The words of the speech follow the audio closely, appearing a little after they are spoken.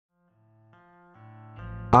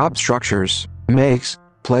Obstructures, makes,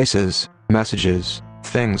 places, messages,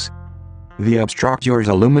 things. The Obstructures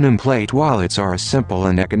aluminum plate wallets are a simple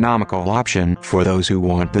and economical option for those who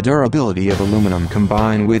want the durability of aluminum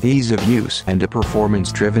combined with ease of use and a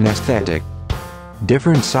performance-driven aesthetic.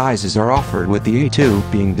 Different sizes are offered, with the A2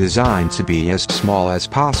 being designed to be as small as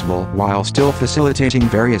possible while still facilitating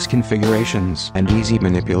various configurations and easy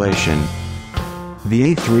manipulation.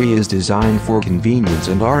 The A3 is designed for convenience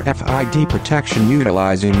and RFID protection,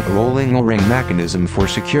 utilizing a rolling O-ring mechanism for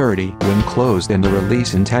security when closed and a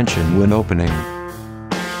release intention when opening.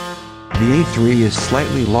 The A3 is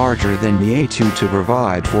slightly larger than the A2 to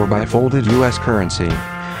provide for bifolded US currency.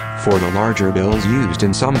 For the larger bills used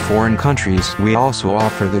in some foreign countries, we also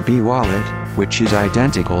offer the B wallet, which is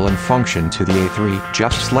identical in function to the A3,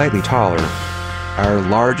 just slightly taller. Our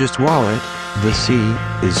largest wallet, the C,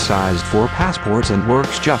 is sized for passports and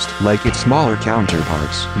works just like its smaller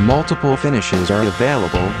counterparts. Multiple finishes are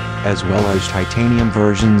available, as well as titanium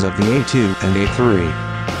versions of the A2 and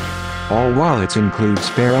A3. All wallets include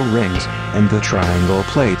spare O-rings, and the triangle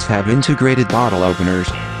plates have integrated bottle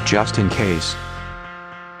openers, just in case.